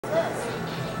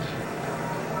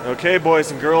Okay,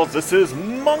 boys and girls, this is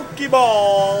Monkey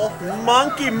Ball.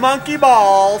 Monkey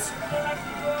balls.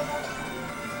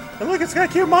 And look, it's got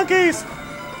cute monkeys.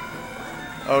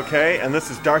 Okay, and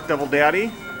this is Dark Devil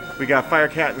Daddy. We got Fire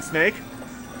Cat and Snake.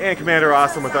 And Commander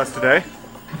Awesome with us today.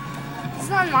 It's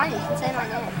not mine, you can say my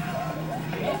name.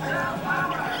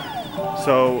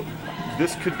 So,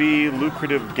 this could be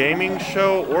Lucrative Gaming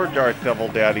Show or Dark Devil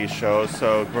Daddy's show.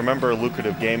 So remember,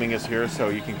 Lucrative Gaming is here, so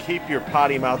you can keep your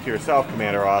potty mouth to yourself,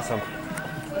 Commander Awesome.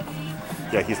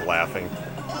 Yeah, he's laughing.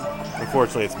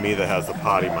 Unfortunately, it's me that has the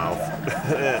potty mouth. Oh,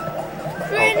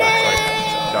 sorry.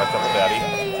 Dark Devil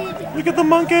Daddy. Look at the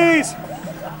monkeys!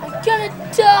 I'm gonna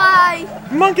die!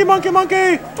 Monkey!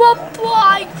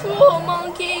 Bye-bye, cruel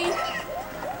monkey!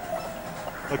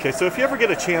 Okay, so if you ever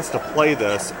get a chance to play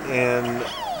this in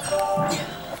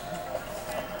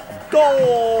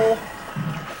goal.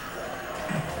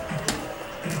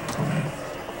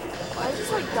 Why is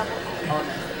this like double?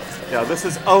 Yeah, this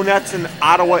is Onetts in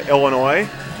Ottawa, Illinois.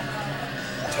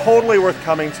 Totally worth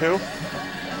coming to.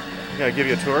 I'm gonna give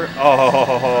you a tour.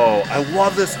 Oh, I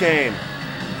love this game.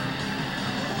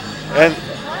 And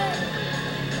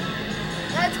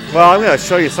well, I'm gonna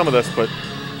show you some of this, but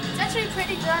it's actually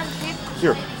pretty darn cheap.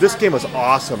 here, this game was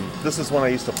awesome. This is one I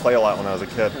used to play a lot when I was a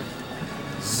kid.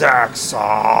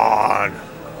 Zaxxon!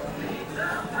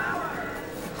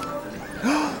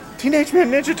 Teenage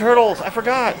Mutant Ninja Turtles! I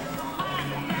forgot!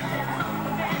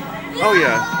 Oh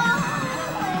yeah.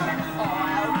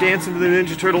 Dancing to the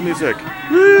Ninja Turtle music.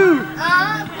 Woo!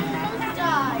 Die.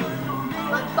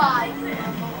 Bye-bye.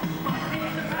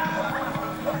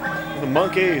 The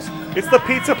monkeys. It's the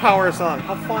Pizza Power song.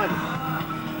 How fun.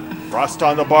 Rust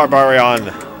on the Barbarian.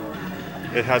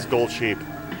 It has gold sheep.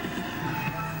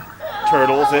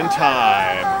 Turtles in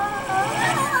time.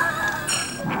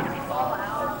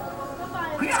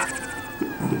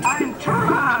 I'm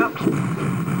trapped.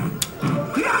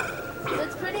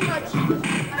 That's pretty much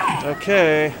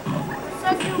Okay.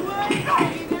 such a word.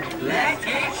 Let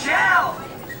it shell.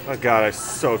 Oh god, I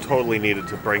so totally needed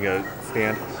to bring a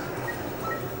stand.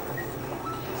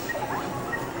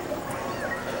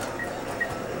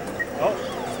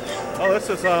 Oh,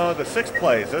 this is the sixth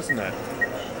place, isn't it?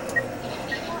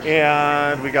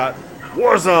 And we got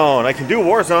Warzone. I can do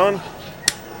Warzone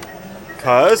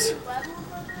because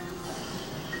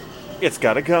it's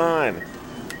got a gun.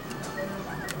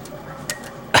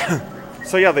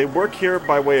 So yeah, they work here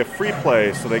by way of free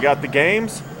play. So they got the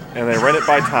games and they rent it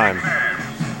by time.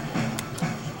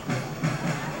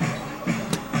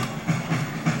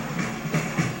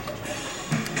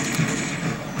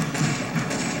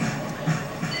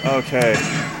 Okay.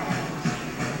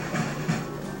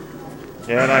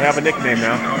 Yeah, and I have a nickname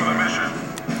now.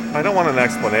 I don't want an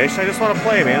explanation. I just want to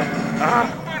play, man.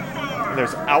 And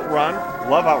there's Outrun.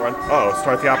 Love Outrun. Uh-oh,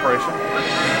 start the operation.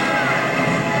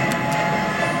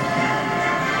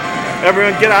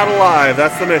 Everyone get out alive.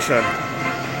 That's the mission.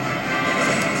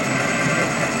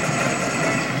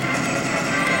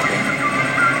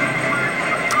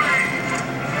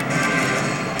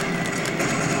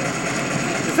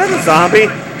 Is that a zombie?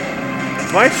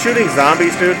 Am I shooting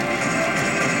zombies, dude?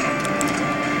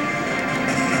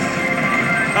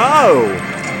 Oh!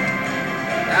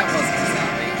 That wasn't a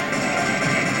zombie.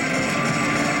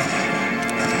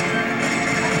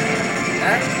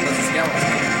 That was a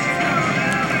skeleton.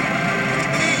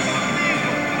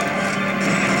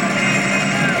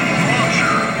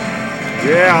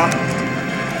 Yeah.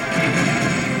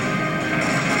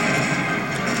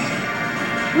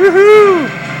 Woohoo!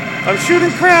 I'm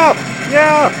shooting crap!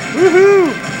 Yeah!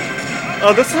 Woohoo!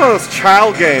 Oh, this is one of those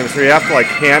child games where you have to, like,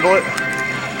 handle it.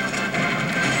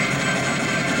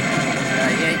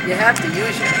 You have to use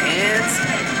your hands.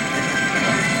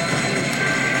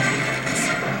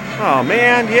 Oh,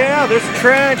 man, yeah, there's a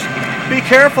trench. Be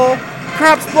careful.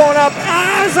 Crap's blowing up.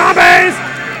 Ah, zombies!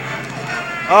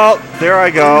 Oh, there I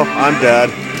go. I'm dead.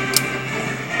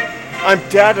 I'm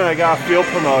dead and I got a field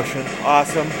promotion.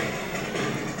 Awesome.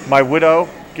 My widow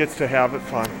gets to have it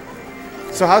fun.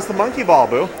 So how's the monkey ball,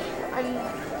 Boo? I'm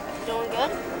doing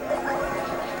good.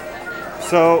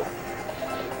 So,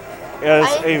 as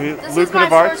a This is lucrative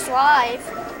my arts, first live.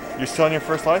 you're still in your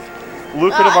first life?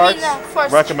 Lucrative arts,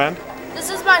 first. recommend? This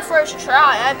is my first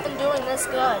try. I've been doing this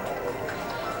good.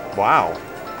 Wow.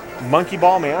 Monkey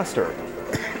ball master.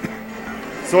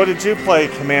 So what did you play,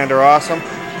 Commander Awesome?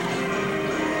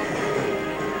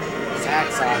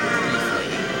 Zaxxon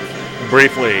briefly.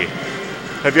 Briefly.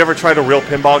 Have you ever tried a real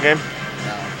pinball game?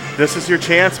 No. This is your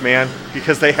chance, man,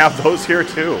 because they have those here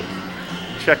too.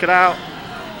 Check it out.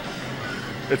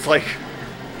 It's like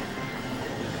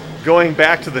going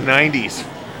back to the 90s.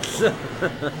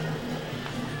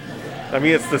 I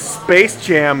mean, it's the Space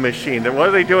Jam machine. Then what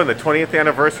are they doing? The 20th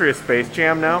anniversary of Space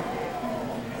Jam now?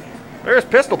 There's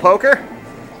Pistol Poker.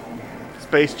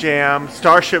 Space Jam,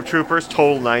 Starship Troopers,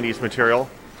 total 90s material.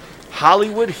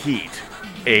 Hollywood Heat,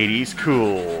 80s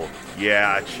cool.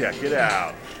 Yeah, check it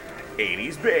out.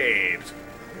 80s babes.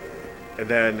 And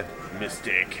then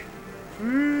Mystic.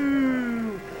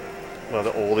 Woo. One of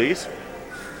the oldies.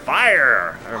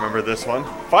 Fire. I remember this one.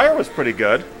 Fire was pretty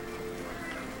good.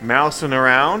 Mousing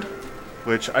Around,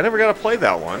 which I never got to play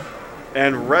that one.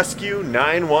 And Rescue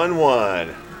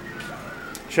 911.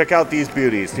 Check out these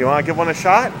beauties. Do you want to give one a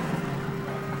shot?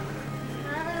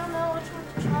 I don't know which one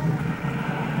to try.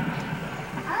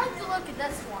 I like to look at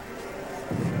this one.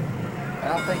 I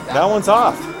don't think That one's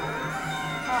off.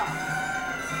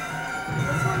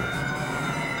 This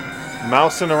one?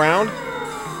 Mousing Around.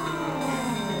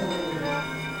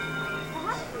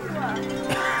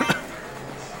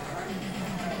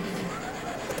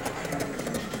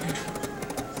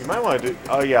 You might want to do...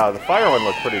 Oh, yeah, the fire one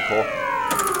looked pretty cool.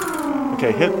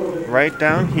 Okay, hit right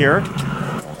down here.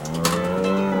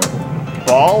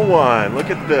 Ball one. Look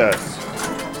at this.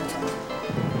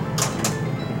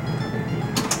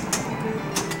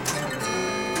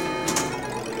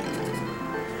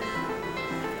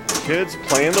 Kids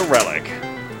playing the relic.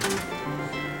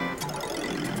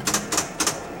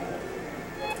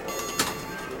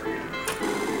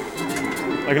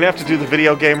 I'm gonna have to do the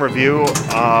video game review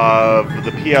of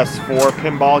the PS4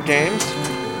 pinball games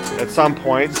at some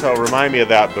point, so remind me of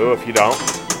that, Boo, if you don't.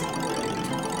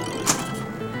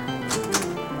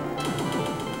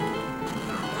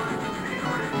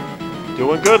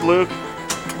 Doing good, Luke.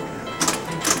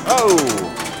 Oh!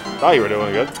 Thought you were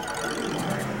doing good.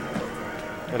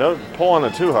 Yeah, don't pull on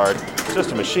it too hard. It's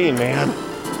just a machine, man.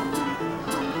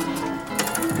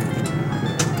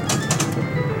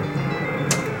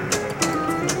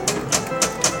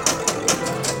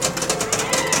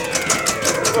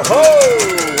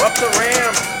 Whoa! Up the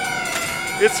ramp.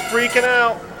 It's freaking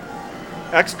out.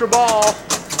 Extra ball.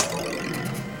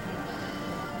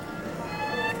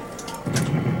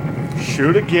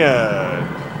 Shoot again.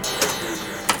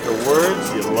 The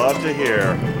words you love to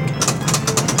hear.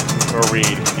 Or read,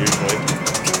 usually.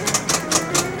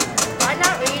 I'm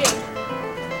not reading.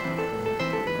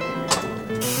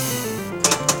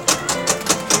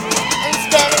 I'm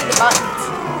spamming the buttons.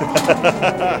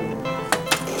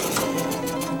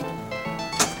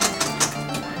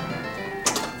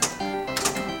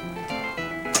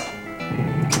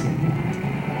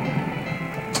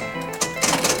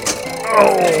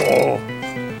 Oh!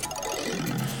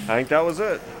 I think that was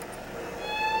it.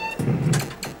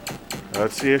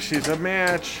 Let's see if she's a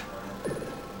match.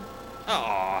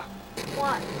 Aw.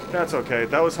 What? That's okay.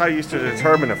 That was how you used to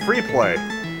determine a free play.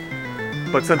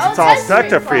 But since Oh, it's all it says set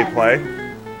to free free play.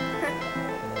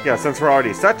 Yeah, since we're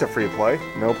already set to free play,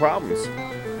 no problems.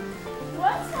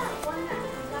 What's that one that we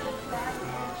gotta drive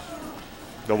and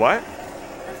shoot? The what?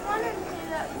 There's one in here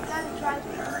that we gotta drive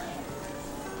and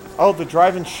shoot. Oh, the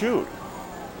drive and shoot.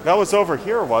 That was over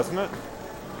here, wasn't it?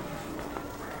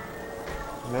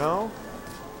 No?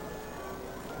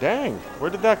 Dang,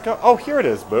 where did that go? Oh, here it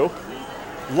is, Boo.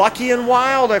 Lucky and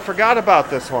Wild, I forgot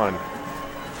about this one.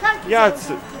 Yeah,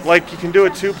 it's like you can do a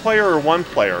 2-player or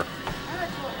 1-player. I'm gonna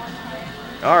do it one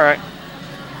player. Alright.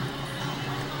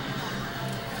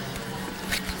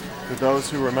 For those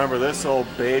who remember this old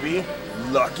baby,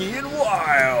 Lucky and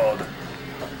Wild.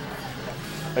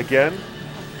 Again,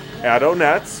 at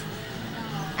Onetts.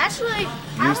 Actually,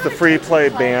 Use the free play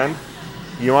band.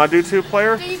 You want to do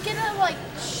 2-player? Do you get to like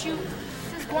shoot?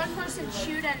 Does one person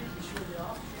shoot and?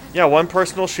 Yeah, one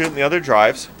person will shoot and the other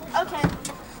drives. Okay.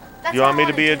 That's You want me what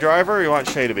I to be a wanna do. driver or you want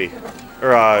Shay to be?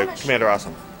 Or wanna Commander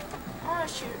Awesome? I wanna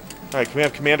shoot. Alright, can we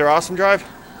have Commander Awesome drive?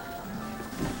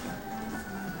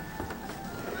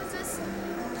 What's this?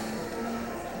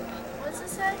 What's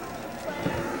this say? Play.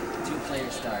 2-player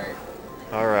start.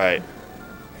 Alright.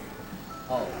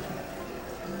 Oh.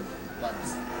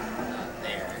 Buttons. Not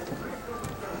there.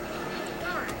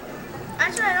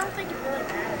 Actually, I don't think it really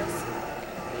matters.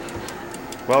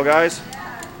 Well, guys,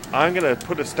 I'm going to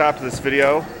put a stop to this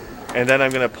video, and then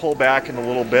I'm going to pull back in a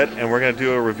little bit, and we're going to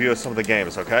do a review of some of the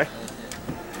games, okay?